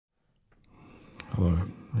Hello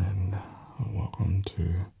and welcome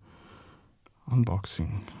to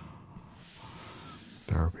unboxing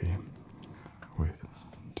therapy with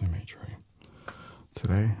Dmitri.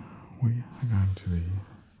 Today we are going to be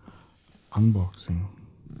unboxing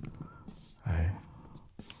a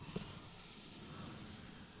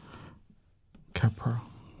Capra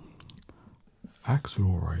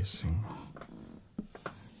Axial Racing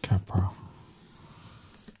Capra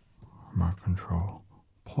remote control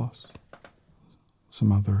plus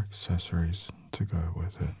some other accessories to go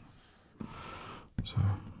with it. So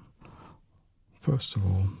first of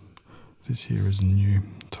all, this here is a new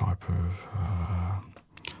type of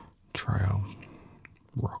trail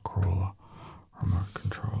rock crawler remote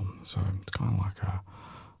control. So it's kind of like a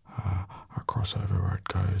crossover where it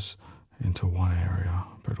goes into one area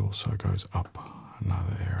but also goes up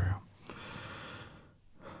another area.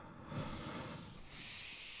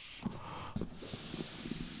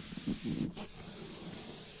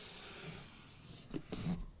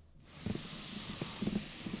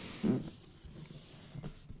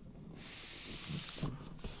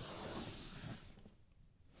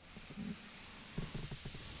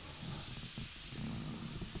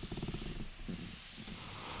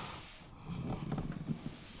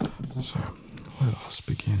 So let us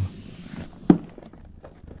begin.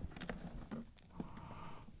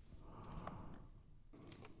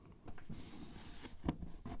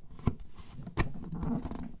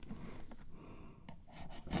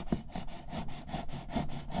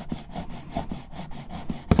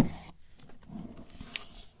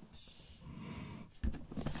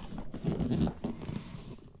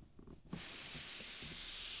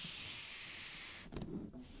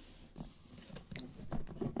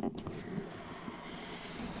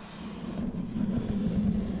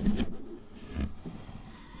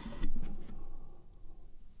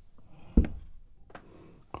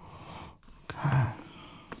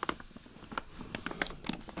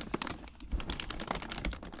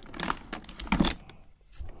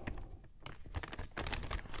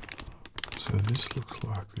 So this looks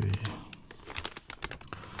like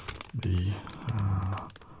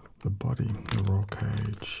the body, the roll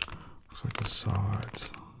cage. Looks like the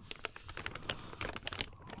sides.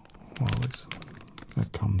 Well, at least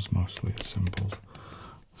that comes mostly assembled.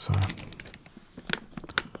 So,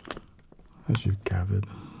 as you've gathered,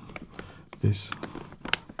 this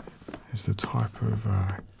is the type of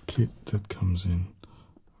kit that comes in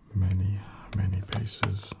many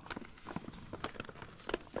pieces.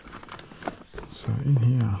 So in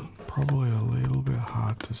here, probably a little bit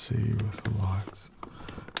hard to see with the lights,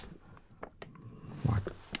 like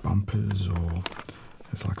bumpers, or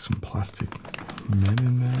there's like some plastic men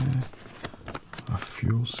in there, a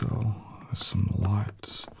fuel cell, there's some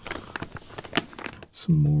lights,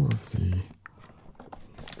 some more of the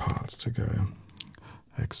parts to go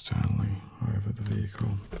externally over the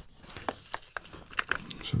vehicle.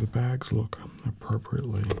 So the bags look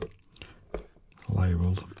appropriately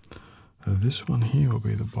labelled. This one here will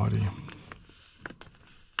be the body.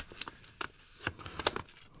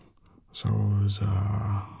 So I was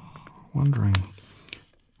wondering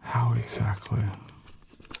how exactly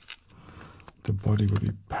the body would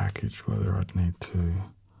be packaged, whether I'd need to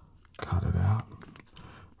cut it out.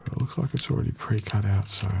 But it looks like it's already pre-cut out,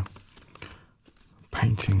 so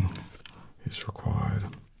painting is required.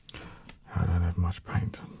 I don't have much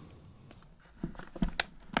paint.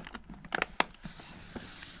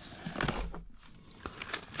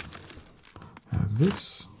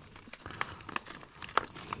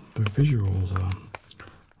 The visuals are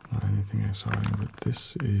not anything exciting, but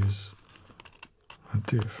this is a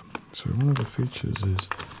diff. So one of the features is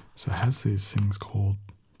it has these things called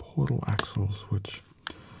portal axles, which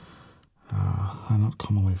are not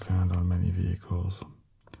commonly found on many vehicles,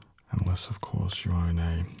 unless of course you own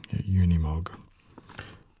a Unimog,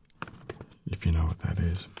 if you know what that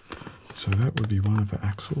is. So that would be one of the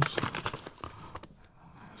axles.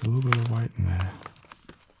 There's a little bit of weight in there.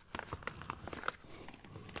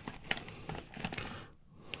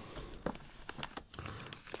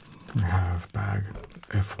 We have bag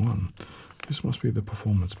F1. This must be the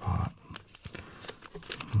performance part.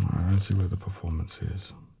 I don't see where the performance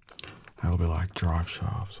is. That'll be like drive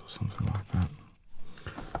shafts or something like that.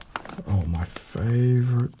 Oh, my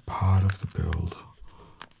favorite part of the build,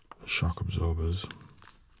 shock absorbers.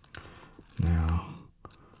 Now,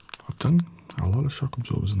 I've done a lot of shock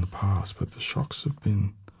absorbers in the past, but the shocks have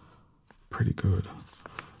been pretty good.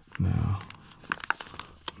 Now,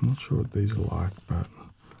 I'm not sure what these are like, but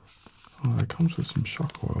it comes with some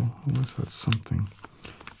shock oil. At least that's something.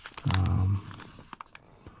 A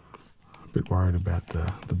bit worried about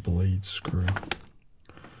the bleed screw.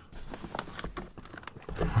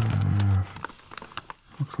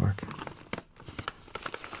 looks like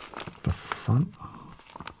the front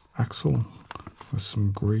axle with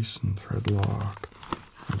some grease and thread lock.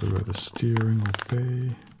 Maybe where the steering will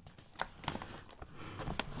be.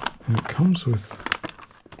 And it comes with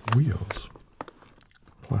wheels,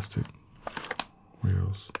 plastic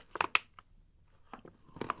wheels.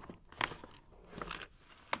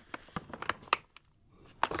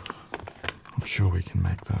 I'm sure we can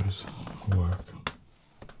make those work.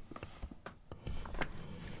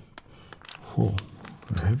 Whoa,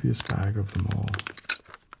 the heaviest bag of them all.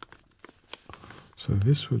 So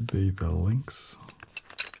this would be the links.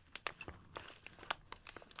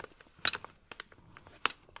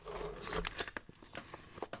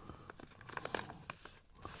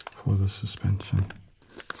 For the suspension.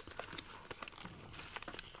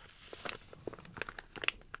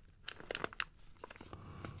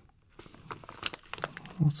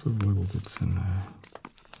 Lots of little bits in there.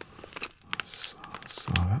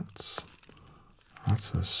 So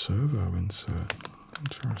that's a servo insert.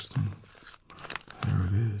 Interesting. There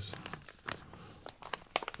it is.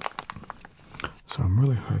 So I'm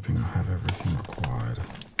really hoping I have everything required.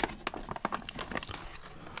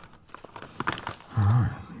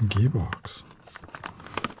 Alright, gearbox.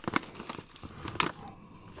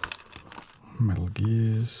 Metal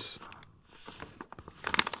gears.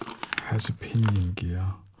 Has a pinion gear.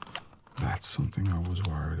 That's something I was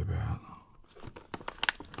worried about.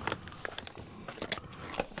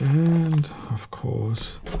 And of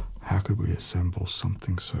course, how could we assemble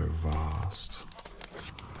something so vast,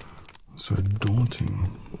 so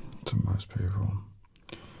daunting to most people?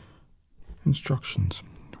 Instructions,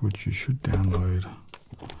 which you should download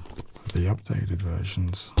the updated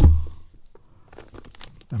versions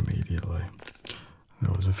immediately.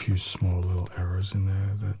 There was a few small little errors in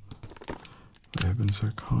there that they have been so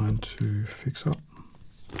kind to fix up.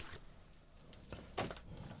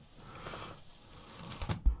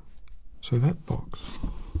 So that box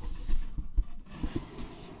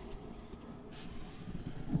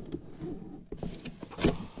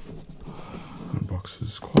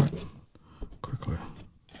unboxes quite quickly.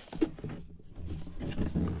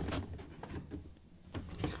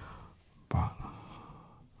 But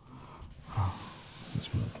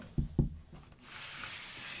there's more.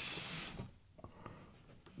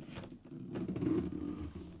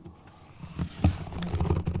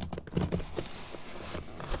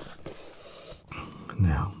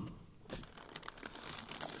 Now,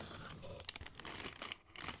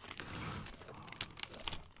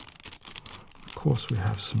 of course, we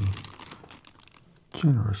have some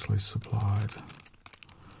generously supplied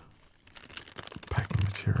packing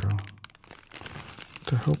material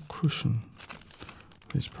to help cushion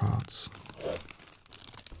these parts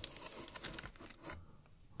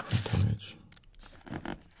from damage.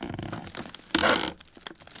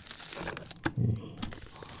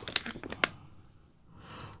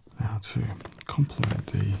 Now to complement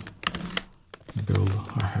the build,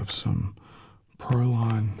 I have some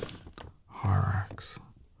Proline Hyrax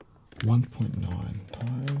 1.9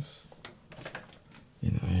 tires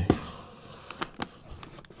in a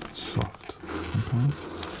soft compound.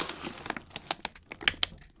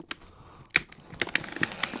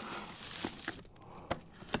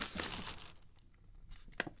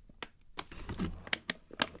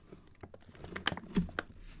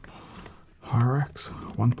 Hyrax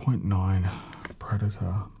 1.9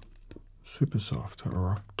 Predator Super Soft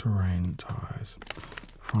Rock Terrain tires,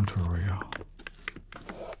 front to rear.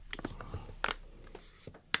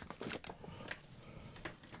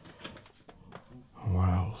 What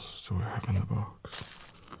else do we have in the box?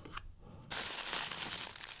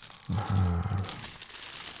 I have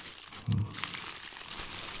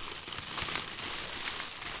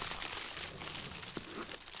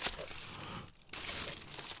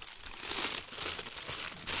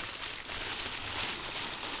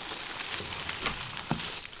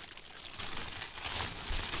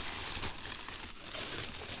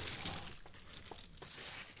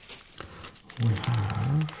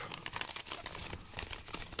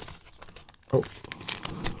oh,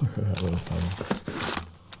 look at that little thing.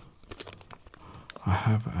 I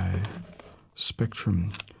have a Spectrum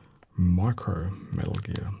Micro Metal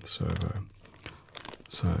Gear servo.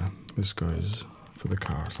 So this goes for the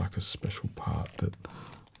car. It's like a special part that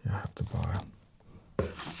you have to buy.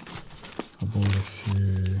 I bought a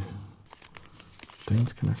few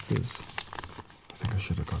things connectors. I think I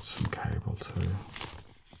should have got some cable too.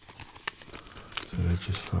 So they're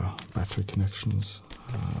just for battery connections.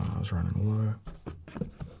 I was running low.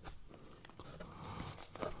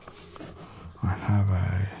 I have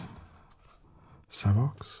a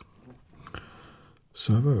Savox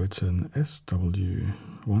servo. It's an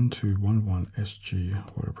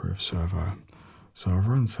SW1211SG waterproof servo. So I've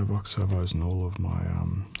run Sevlock servos in all of my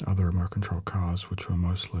other remote control cars, which were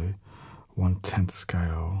mostly 1/10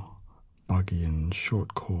 scale buggy and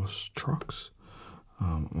short course trucks.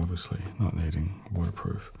 Obviously not needing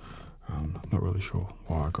waterproof. Not really sure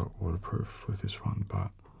why I got waterproof with this one,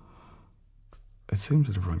 but it seems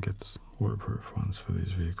that everyone gets waterproof ones for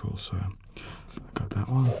these vehicles, so I got that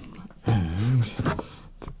one. And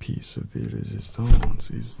the piece of the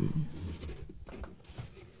resistance is the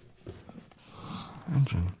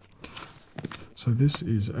engine. So this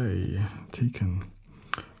is a Tiken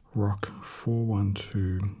Rock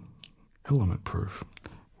 412 element proof,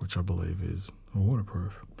 which I believe is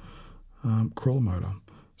waterproof. Crawler motor.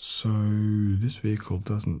 So this vehicle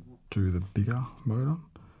doesn't do the bigger motor.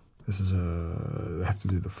 This is they have to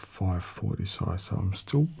do the 540 size, so I'm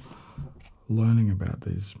still learning about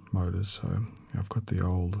these motors. So I've got the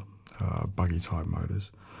old buggy type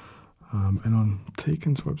motors. And on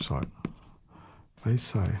Tiken's website, they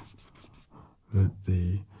say that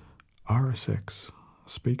the RSX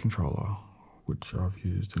speed controller, which I've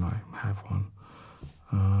used and I have one,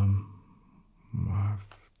 I have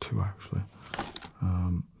two actually,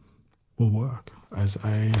 will work as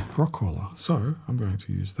a rock crawler. So I'm going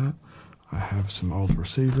to use that. I have some old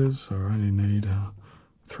receivers, so I only need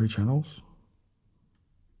 3 channels,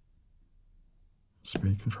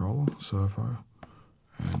 speed controller, servo,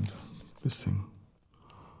 and this thing.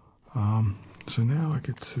 So now I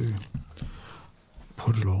get to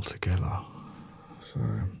put it all together. So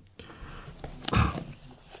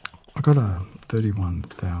I got a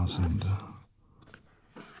 31,000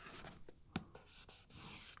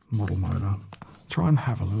 model motor. Try and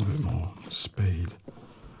have a little bit more speed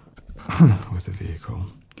with the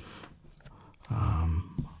vehicle. I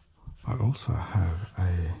also have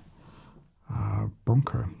a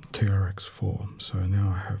Bronco TRX4, so now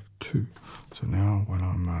I have 2. So now when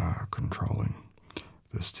I'm controlling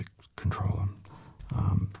the stick controller,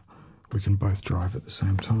 we can both drive at the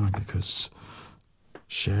same time, because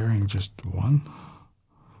sharing just one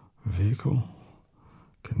vehicle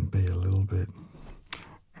can be a little bit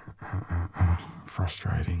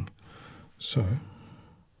frustrating. So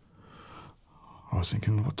I was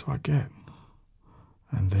thinking, what do I get?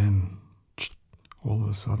 And then all of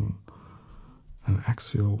a sudden an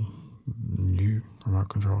Axial new remote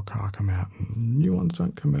control car come out, and new ones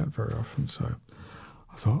don't come out very often, so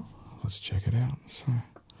I thought, let's check it out. So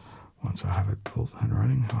once I have it built and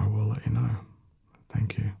running, I will let you know.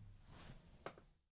 Thank you.